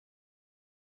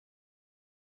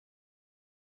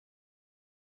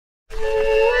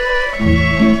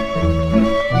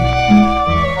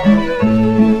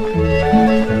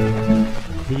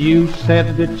You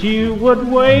said that you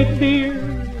would wait, dear,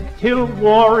 till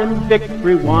war and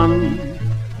victory won,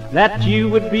 that you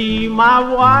would be my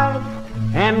wife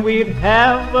and we'd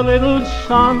have a little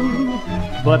son.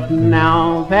 But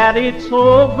now that it's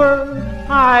over,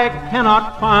 I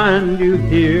cannot find you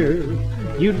here.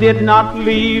 You did not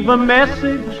leave a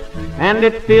message, and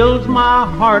it fills my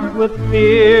heart with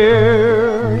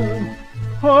fear.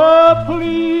 Oh,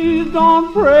 please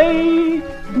don't break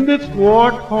this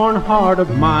war-torn heart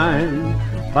of mine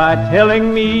by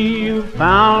telling me you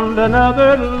found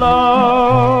another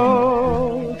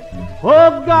love.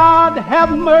 Oh, God,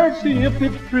 have mercy if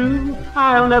it's true,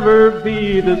 I'll never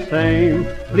be the same.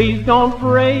 Please don't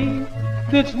break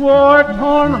this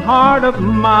war-torn heart of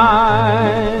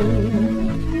mine.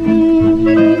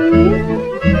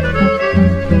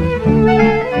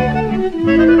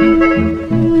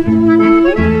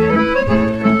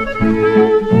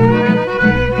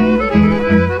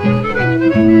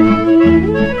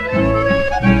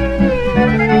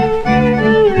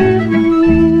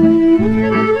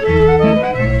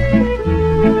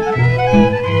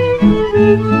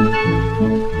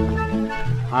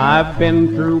 I've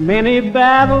been through many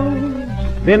battles,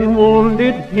 been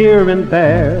wounded here and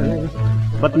there,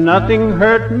 but nothing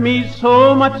hurt me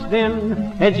so much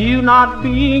then as you not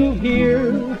being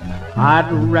here.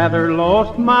 I'd rather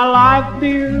lost my life,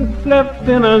 dear, left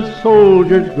in a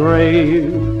soldier's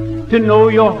grave, to know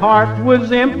your heart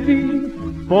was empty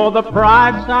for the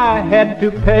price I had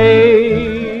to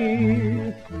pay.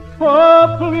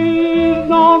 Oh, please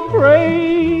don't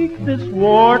break this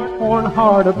war-torn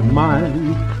heart of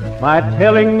mine by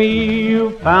telling me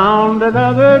you found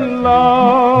another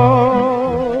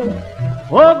love.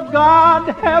 Oh, God,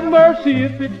 have mercy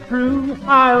if it's true,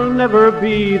 I'll never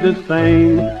be the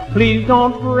same. Please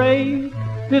don't break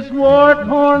this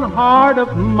war-torn heart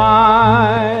of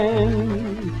mine.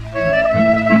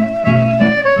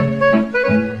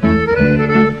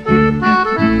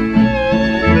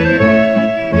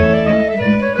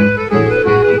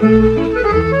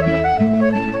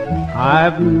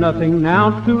 I've nothing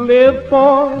now to live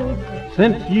for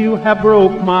since you have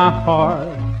broke my heart.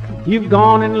 You've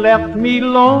gone and left me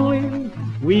lonely,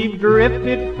 we've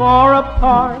drifted far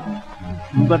apart.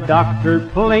 The doctor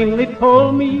plainly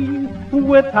told me,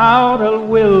 without a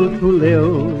will to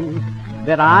live,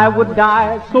 that I would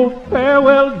die, so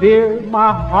farewell, dear,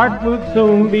 my heart will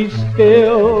soon be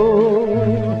still.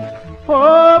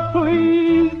 Oh,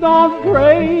 please don't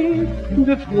break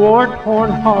this war-torn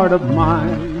heart of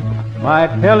mine by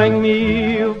telling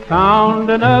me you found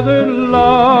another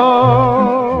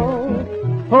love.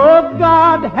 Oh,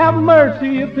 God, have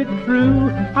mercy if it's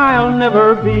true, I'll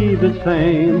never be the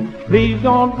same. Please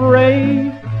don't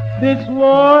break this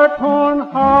war-torn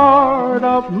heart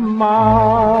of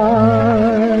mine.